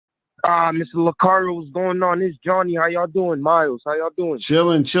Mr. Locario, what's going on? This is Johnny. How y'all doing? Miles, how y'all doing?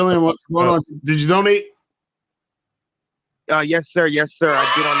 Chilling. What's going on? Did you donate? Yes, sir. Yes, sir. I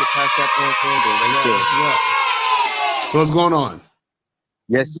did on the Cash App and Right So what's going on?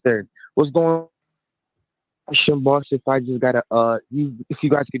 Yes, sir. What's going on, boss? If I just gotta, if you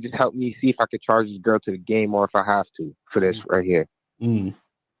guys could just help me see if I could charge this girl to the game or if I have to for this right here.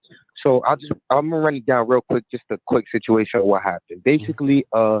 So I'm gonna run it down real quick, just a quick situation of what happened. Basically,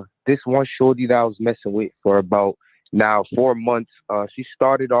 this one shorty that I was messing with for about now 4 months, she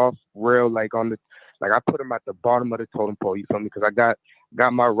started off real I put him at the bottom of the totem pole, you feel me? Because I got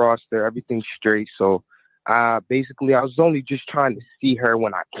my roster, everything straight. So basically I was only just trying to see her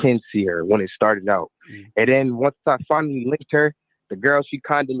when I can see her when it started out. And then once I finally linked her, the girl, she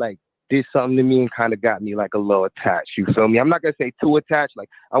kind of like did something to me and kind of got me like a little attached, you feel me? I'm not gonna say too attached, like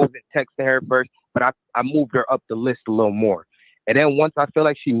I wasn't texting her first, but I moved her up the list a little more. And then once I feel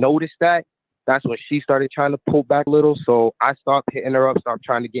like she noticed that, that's when she started trying to pull back a little. So I stopped hitting her up, stopped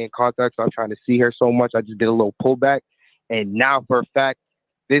trying to get in contact, stopped trying to see her so much. I just did a little pullback. And now for a fact,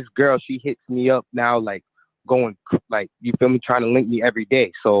 this girl, she hits me up now, like going, like, you feel me, trying to link me every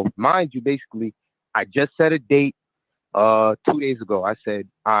day. So mind you, basically, I just set a date 2 days ago. I said,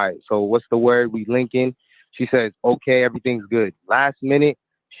 all right, so what's the word? We linking. She says, okay, everything's good. Last minute,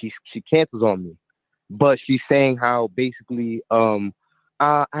 she cancels on me. But she's saying how basically, I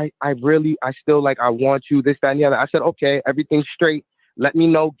still like, I want you, this, that, and the other. I said, okay, everything's straight. Let me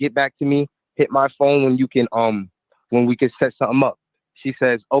know, get back to me, hit my phone when you can, when we can set something up. She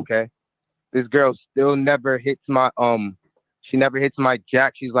says, okay. This girl still never hits my, she never hits my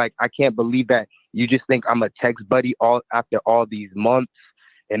jack. She's like, I can't believe that you just think I'm a text buddy after all these months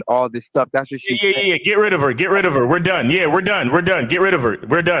and all this stuff. That's what she said. Yeah. Get rid of her. We're done. Yeah, we're done. Get rid of her.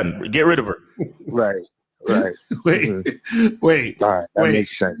 We're done. Get rid of her. Right. Wait. All right, that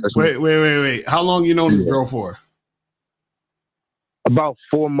makes sense. Wait. How long you known this girl for? About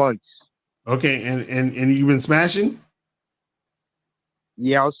 4 months. Okay, and you've been smashing?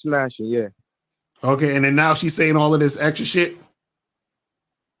 Yeah, I was smashing, yeah. Okay, and then now she's saying all of this extra shit?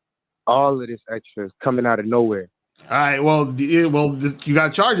 All of this extra is coming out of nowhere. All right, well, you got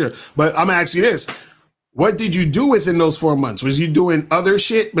to charge her. But I'm going to ask you this. What did you do within those 4 months? Was you doing other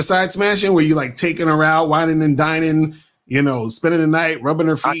shit besides smashing? Were you like taking her out, whining and dining, spending the night, rubbing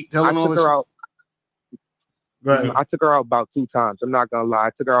her feet, telling all this? I took her out about 2 times. I'm not gonna lie. I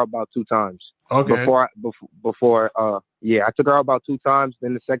took her out about 2 times. Okay. Before I took her out about 2 times.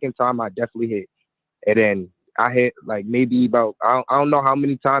 Then the second time I definitely hit. And then I hit like maybe about, I don't know how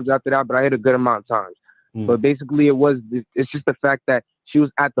many times after that, but I hit a good amount of times. But basically it's just the fact that she was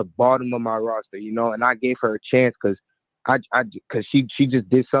at the bottom of my roster, and I gave her a chance because she just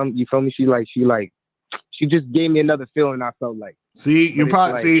did something, you feel me? She just gave me another feeling. I felt like. See, you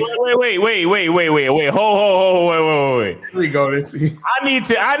probably see. Wait. Hold. Here we go.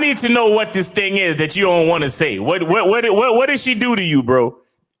 I need to know what this thing is that you don't want to say. What did she do to you, bro?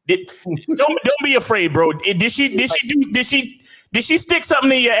 Don't be afraid, bro. Did she stick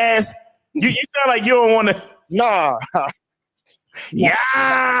something in your ass? You sound like you don't want to. Nah. Yeah.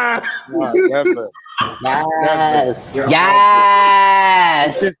 Nah, never. Yes. Never.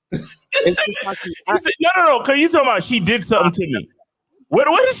 Yes. No. Because you talking about she did something to me. What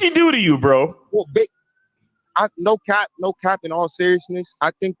did she do to you, bro? Well, no cap. In all seriousness,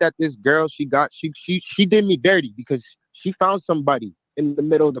 I think that this girl, she did me dirty because she found somebody in the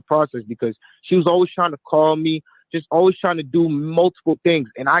middle of the process because she was always trying to call me, just always trying to do multiple things,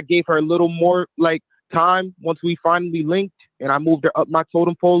 and I gave her a little more like time once we finally linked, and I moved her up my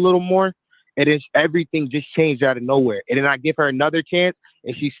totem pole a little more, and then everything just changed out of nowhere. And then I give her another chance,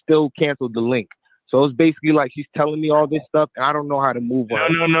 and she still canceled the link. So it's basically like she's telling me all this stuff, and I don't know how to move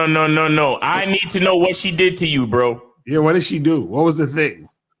on. No. I need to know what she did to you, bro. Yeah, what did she do? What was the thing?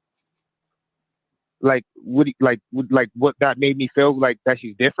 Like what what that made me feel like that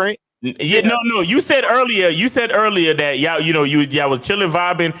she's different. Yeah, no. You said earlier that y'all was chilling,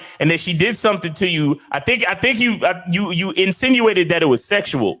 vibing, and that she did something to you. I think you insinuated that it was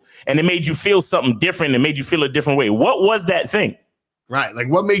sexual, and it made you feel something different, and made you feel a different way. What was that thing? Right, like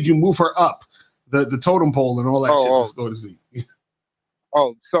what made you move her up the totem pole and all that shit to go to see?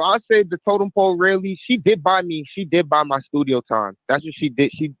 So I say the totem pole. Really, she did buy my studio time. That's what she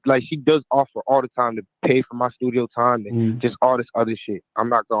did. She does offer all the time to pay for my studio time and just all this other shit. I'm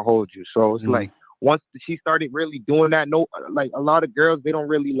not gonna hold you. So it's like once she started really doing that, a lot of girls, they don't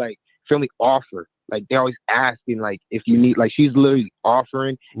really feel me offer. Like they always asking if you need, she's literally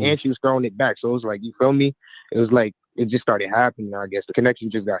offering and she was throwing it back. So it was like, you feel me? It was like it just started happening. I guess the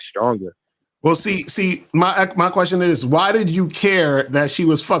connection just got stronger. Well, see, my question is, why did you care that she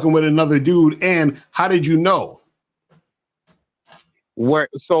was fucking with another dude, and how did you know?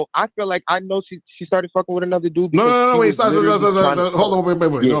 So I feel like I know she started fucking with another dude. No, wait, stop. Hold on,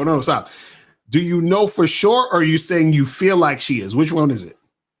 wait. Yeah. No, stop. Do you know for sure, or are you saying you feel like she is? Which one is it?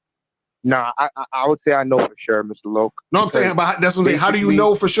 Nah, I would say I know for sure, Mr. Loke. No, I'm saying, but that's what I'm saying. How do you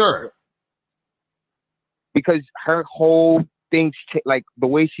know for sure? Because her whole thing, like the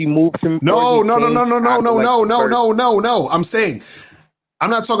way she moves him. No. I'm saying, I'm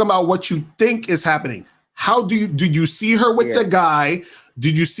not talking about what you think is happening. How did you see her with the guy?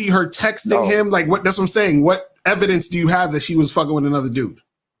 Did you see her texting him? Like what? That's what I'm saying. What evidence do you have that she was fucking with another dude?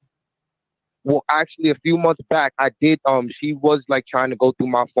 Well, actually, a few months back, I did. She was like trying to go through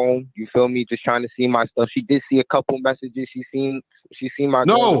my phone. You feel me? Just trying to see my stuff. She did see a couple messages. She seen my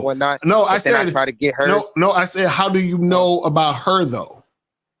girl and whatnot. No, I said I try to get her. No, I said, how do you know about her though?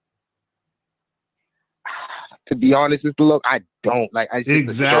 To be honest, Mr. Look, I don't like.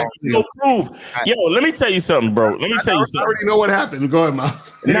 Exactly. No proof. Yo, let me tell you something, bro. Let me tell you something. I already know what happened. Go ahead,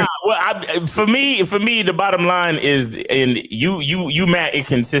 Miles. Nah, well, for me, the bottom line is, and you mad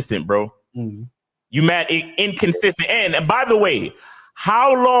inconsistent, bro. Mm-hmm. You mad inconsistent. And by the way,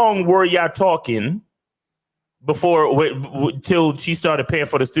 how long were y'all talking before till she started paying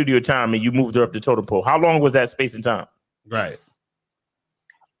for the studio time and you moved her up the totem pole? How long was that space and time? Right.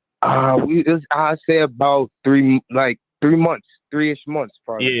 I say about 3 months, 3-ish months,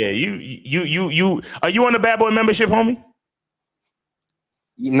 probably. Yeah, you are you on the Bad Boy membership, homie?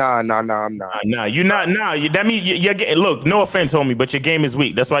 Nah, I'm not. Nah, you're not. Nah, that means you're getting. Look, no offense, homie, but your game is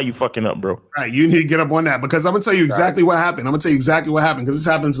weak. That's why you fucking up, bro. Right, you need to get up on that because I'm gonna tell you exactly what happened. I'm gonna tell you exactly what happened because this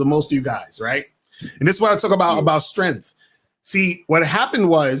happens to most of you guys, right? And this is what I talk about strength. See, what happened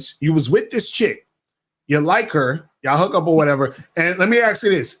was you was with this chick, you like her, y'all hook up or whatever. And let me ask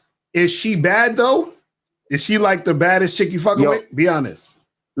you this: is she bad though? Is she like the baddest chick you fucking with? Be honest.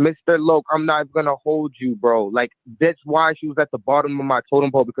 Mr. Loke, I'm not gonna hold you, bro. Like that's why she was at the bottom of my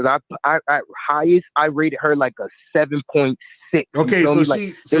totem pole because I at highest I rated her like a 7.6. Okay,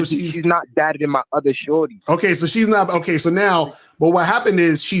 so she's not better than my other shorties. Okay, so she's not okay. So now, but what happened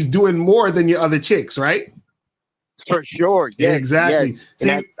is she's doing more than your other chicks, right? For sure. Yes, exactly.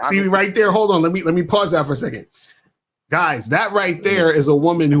 Yes. See right there. Hold on. Let me pause that for a second, guys. That right there is a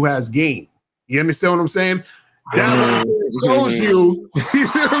woman who has game. You understand what I'm saying? That shows you. You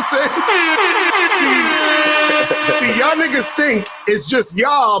see what I'm saying? See, y'all niggas think it's just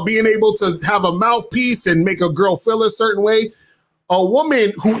y'all being able to have a mouthpiece and make a girl feel a certain way. A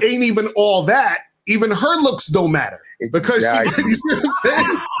woman who ain't even all that, even her looks don't matter because she, you see what I'm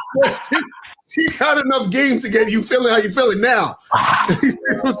saying? She got enough game to get you feeling how you feeling now. You see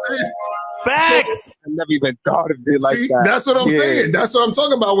what I'm saying? Facts. I never even thought of it like that. That's what I'm saying. That's what I'm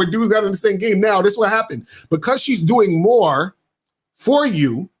talking about. Where dudes got in the same game. Now, this is what happened. Because she's doing more for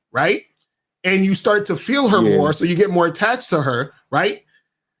you, right? And you start to feel her more, so you get more attached to her, right?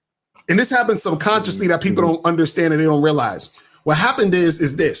 And this happens subconsciously that people don't understand and they don't realize. What happened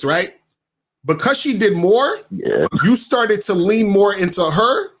is this, right? Because she did more, you started to lean more into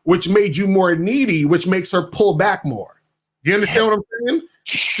her, which made you more needy, which makes her pull back more. You understand what I'm saying?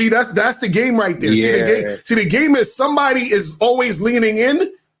 See, that's the game right there. Yeah. See, the game is somebody is always leaning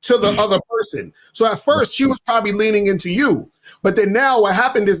in to the other person. So at first she was probably leaning into you, but then now what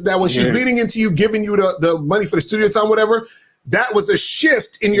happened is that when she's leaning into you, giving you the money for the studio time, whatever, that was a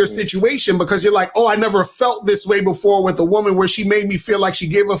shift in your situation because you're like, oh, I never felt this way before with a woman where she made me feel like she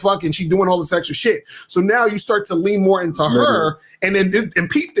gave a fuck and she doing all this extra shit. So now you start to lean more into her and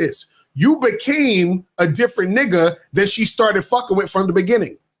peep this. You became a different nigga than she started fucking with from the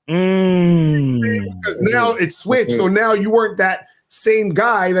beginning. Because now it switched. So now you weren't that same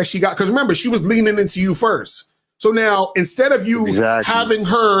guy that she got. Because remember, she was leaning into you first. So now instead of you having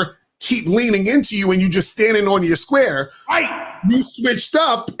her keep leaning into you and you just standing on your square, you switched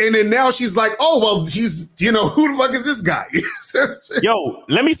up. And then now she's like, oh, well, he's, who the fuck is this guy? Yo,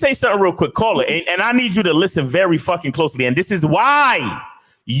 let me say something real quick, caller. And I need you to listen very fucking closely. And this is why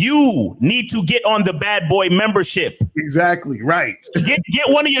you need to get on the Bad Boy membership. Exactly, right. Get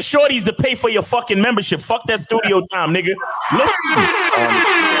one of your shorties to pay for your fucking membership. Fuck that studio time, nigga. Listen.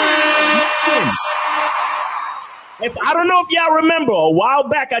 I don't know if y'all remember, a while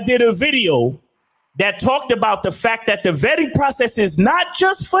back I did a video that talked about the fact that the vetting process is not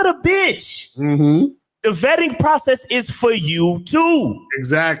just for the bitch. The vetting process is for you too.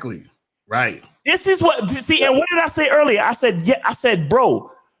 Exactly, right. This is what, see, and what did I say earlier? I said,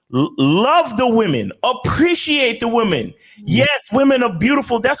 bro, Love the women, appreciate the women. Yes, women are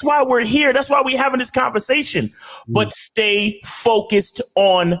beautiful. That's why we're here. That's why we're having this conversation. But stay focused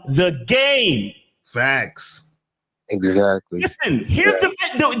on the game. Facts. Exactly. Listen, here's the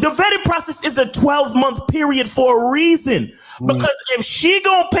vetting process is a 12-month period for a reason. Because if she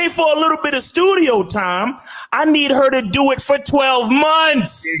gonna pay for a little bit of studio time, I need her to do it for 12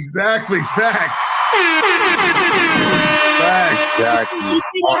 months. Exactly. Facts. Facts. Exactly. You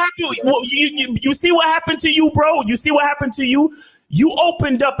see what happened? Well, you see what happened to you, bro? You see what happened to you? You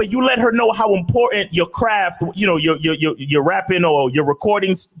opened up and you let her know how important your craft, you know, your rapping or your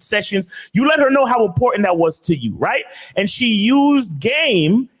recording sessions. You let her know how important that was to you, right? And she used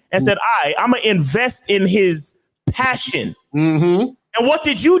game and said, I'm going to invest in his passion. And what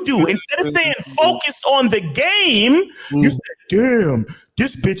did you do? Instead of saying focus on the game, you said, damn,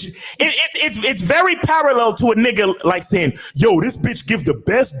 this bitch. It's very parallel to a nigga like saying, yo, this bitch gives the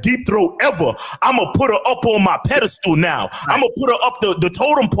best deep throat ever. I'm going to put her up on my pedestal now. I'm going to put her up the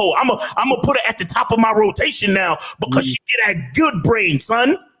totem pole. I'm going to put her at the top of my rotation now because she get that good brain,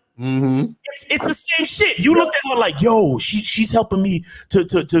 son. It's the same shit. You looked at her like, yo, she's helping me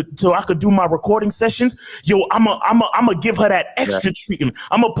to I could do my recording sessions. Yo, I'm a give her that extra treatment.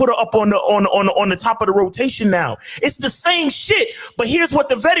 I'm gonna put her up on the top of the rotation now. It's the same shit. But here's what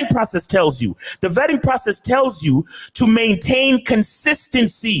the vetting process tells you. The vetting process tells you to maintain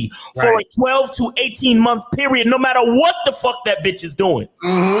consistency for a 12 to 18 month period, no matter what the fuck that bitch is doing.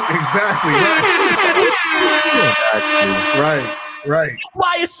 Exactly. Right. Right. That's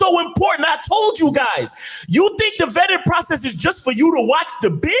why it's so important. I told you guys. You think the vetting process is just for you to watch the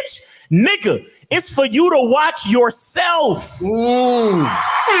bitch? Nigga, it's for you to watch yourself. I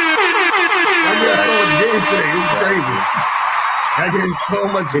get so much game today. It's crazy. I get so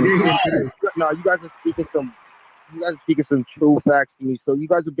much game today. No, you guys are speaking some true facts to me. So you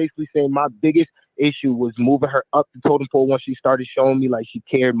guys are basically saying my biggest issue was moving her up the totem pole once she started showing me like she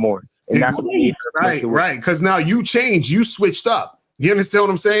cared more. And that's right. Because now you changed, you switched up. You understand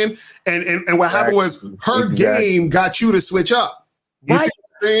what I'm saying? And what happened was her game got you to switch up. You see what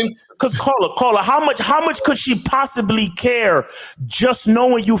I'm saying? Because caller, how much could she possibly care just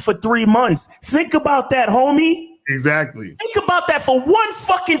knowing you for 3 months? Think about that, homie. Exactly. Think about that for 1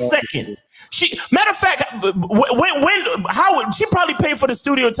 fucking second. Matter of fact, how she probably paid for the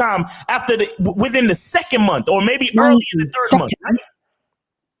studio time within the second month or maybe early in the third month, right?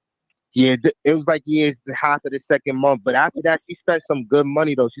 Yeah, it was like half of the second month, but after that, she spent some good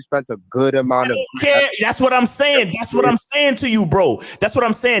money though. She spent a good amount of. That's what I'm saying. That's what I'm saying to you, bro. That's what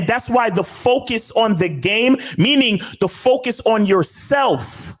I'm saying. That's why the focus on the game, meaning the focus on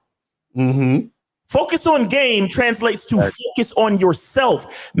yourself. Focus on game translates to focus on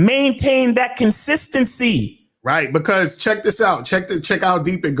yourself. Maintain that consistency. Right, because check this out. Check how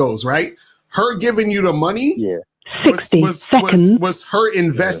deep it goes. Right, her giving you the money. Yeah. 60 seconds. Was her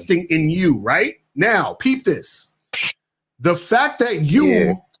investing in you, right? Now, peep this. The fact that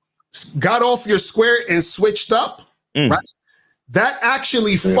you got off your square and switched up, right? That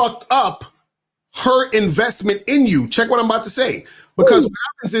actually fucked up her investment in you. Check what I'm about to say. Because what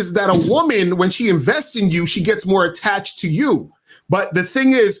happens is that a woman, when she invests in you, she gets more attached to you. But the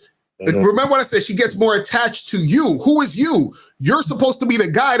thing is, remember what I said, she gets more attached to you. Who is you? You're supposed to be the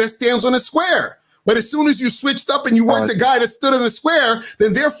guy that stands on the square. But as soon as you switched up and you weren't the guy that stood on the square,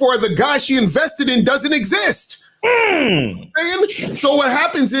 then therefore the guy she invested in doesn't exist. So what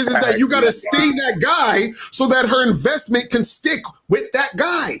happens is that you got to stay that guy so that her investment can stick with that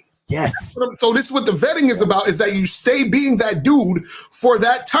guy. Yes. So this is what the vetting is about, is that you stay being that dude for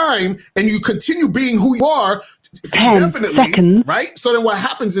that time and you continue being who you are. 10 seconds. Right? So then what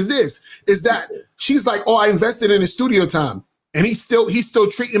happens is that she's like, oh, I invested in his studio time and he's still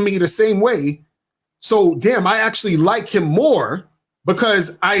treating me the same way. So, damn, I actually like him more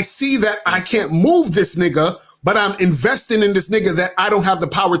because I see that I can't move this nigga, but I'm investing in this nigga that I don't have the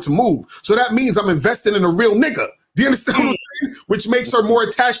power to move. So that means I'm investing in a real nigga. Do you understand what I'm saying? Which makes her more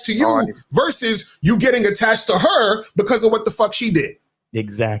attached to you versus you getting attached to her because of what the fuck she did.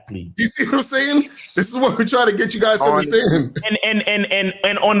 Exactly. Do you see what I'm saying? This is what we're trying to get you guys to understand.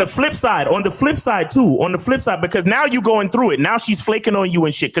 And on the flip side too, because now you going through it. Now she's flaking on you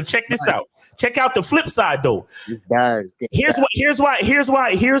and shit. Because check this out. Check out the flip side though. Here's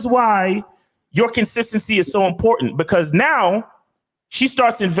why your consistency is so important. Because now she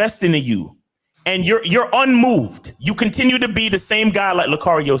starts investing in you, and you're unmoved. You continue to be the same guy, like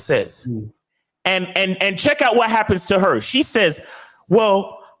Locario says. And check out what happens to her. She says,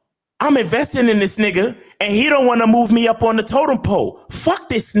 well, I'm investing in this nigga and he don't want to move me up on the totem pole. Fuck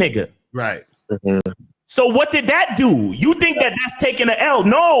this nigga. Right. So what did that do? You think that that's taking an L?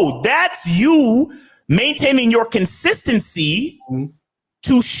 No, that's you maintaining your consistency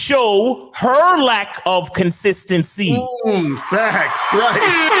to show her lack of consistency. Facts, right.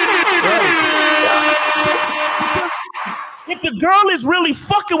 If the girl is really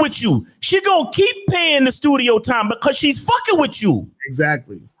fucking with you, she gonna keep paying the studio time because she's fucking with you.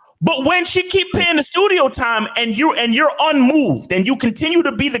 Exactly. But when she keep paying the studio time and you're unmoved and you continue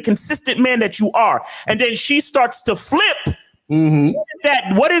to be the consistent man that you are, and then she starts to flip,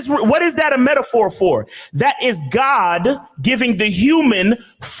 what is that a metaphor for? That is God giving the human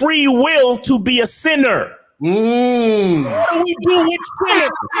free will to be a sinner. What do we do with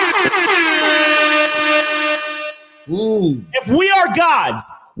sinners? If we are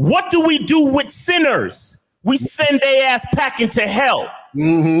gods, what do we do with sinners? We send their ass packing to hell.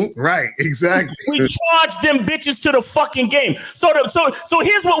 Right, exactly. We charge them bitches to the fucking game. So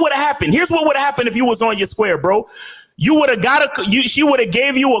here's what would have happened. Here's what would have happened if you was on your square, bro. You would have got she would have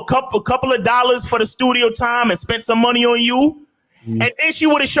gave you a couple of dollars for the studio time and spent some money on you. And then she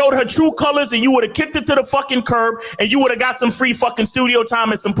would have showed her true colors and you would have kicked it to the fucking curb and you would have got some free fucking studio time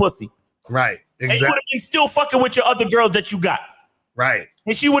and some pussy. Right, exactly. And you would have been still fucking with your other girls that you got. Right.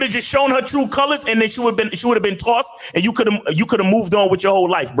 And she would have just shown her true colors, and then she would have been tossed, and you could have moved on with your whole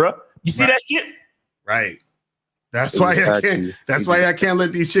life, bro. You see that shit? Right. That's why I can't. That's why I can't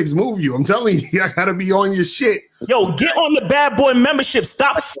let these chicks move you. I'm telling you, I gotta be on your shit. Yo, get on the Bad Boy membership.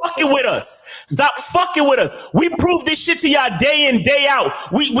 Stop fucking with us. Stop fucking with us. We prove this shit to y'all day in, day out.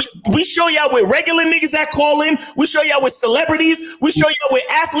 We show y'all with regular niggas that call in. We show y'all with celebrities. We show y'all with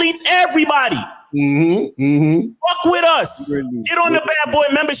athletes. Everybody. Fuck with us. Get on the Bad Boy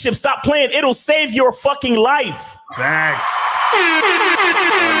membership. Stop playing. It'll save your fucking life. Facts.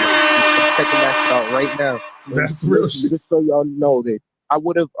 Checking that out right now. That's real shit. Just so y'all know that I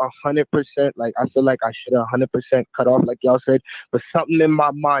would have 100%, like, I feel like I should have 100% cut off, like y'all said, but something in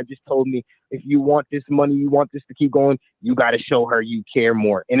my mind just told me, if you want this money, you want this to keep going, you got to show her you care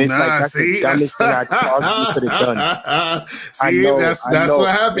more. And it's that's the dumbest thing I possibly could have done. See, that's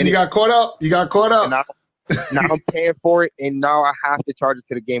what happened. You got caught up. Now I'm paying for it, and now I have to charge it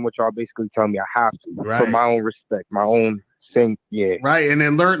to the game, which y'all basically telling me I have to for my own respect, my own thing. Yeah. Right. And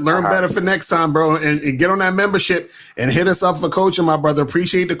then learn better for next time, bro. And get on that membership and hit us up for coaching, my brother.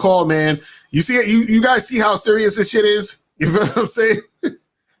 Appreciate the call, man. You see it? You guys see how serious this shit is? You feel what I'm saying?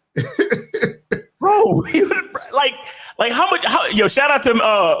 Bro, like how much? Yo, shout out to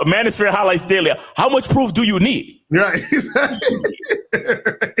Manosphere Highlights Daily. How much proof do you need? Right.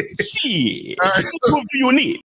 Shit. How much proof do you need?